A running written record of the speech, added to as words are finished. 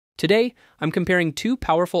Today, I'm comparing two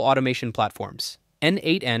powerful automation platforms,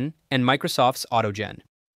 n8n and Microsoft's AutoGen.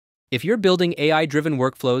 If you're building AI-driven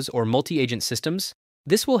workflows or multi-agent systems,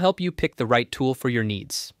 this will help you pick the right tool for your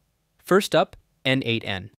needs. First up,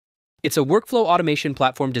 n8n. It's a workflow automation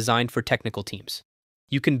platform designed for technical teams.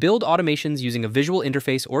 You can build automations using a visual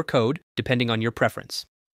interface or code, depending on your preference.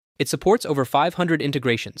 It supports over 500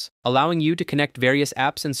 integrations, allowing you to connect various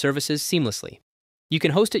apps and services seamlessly. You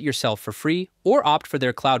can host it yourself for free or opt for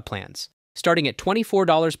their cloud plans, starting at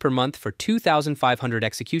 $24 per month for 2,500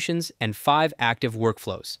 executions and 5 active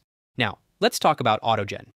workflows. Now, let's talk about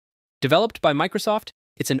AutoGen. Developed by Microsoft,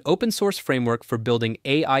 it's an open-source framework for building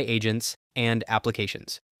AI agents and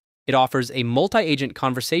applications. It offers a multi-agent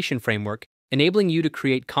conversation framework, enabling you to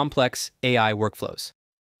create complex AI workflows.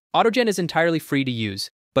 AutoGen is entirely free to use,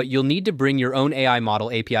 but you'll need to bring your own AI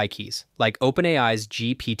model API keys, like OpenAI's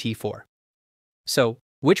GPT-4. So,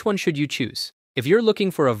 which one should you choose? If you're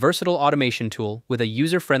looking for a versatile automation tool with a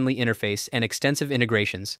user-friendly interface and extensive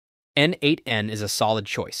integrations, n8n is a solid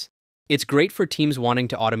choice. It's great for teams wanting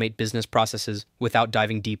to automate business processes without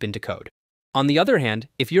diving deep into code. On the other hand,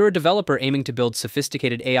 if you're a developer aiming to build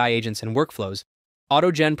sophisticated AI agents and workflows,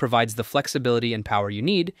 AutoGen provides the flexibility and power you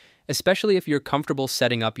need, especially if you're comfortable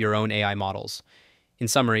setting up your own AI models. In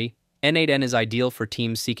summary, n8n is ideal for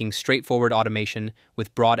teams seeking straightforward automation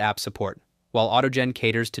with broad app support, while AutoGen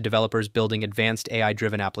caters to developers building advanced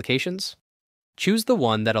AI-driven applications. Choose the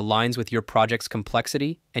one that aligns with your project's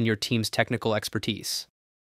complexity and your team's technical expertise.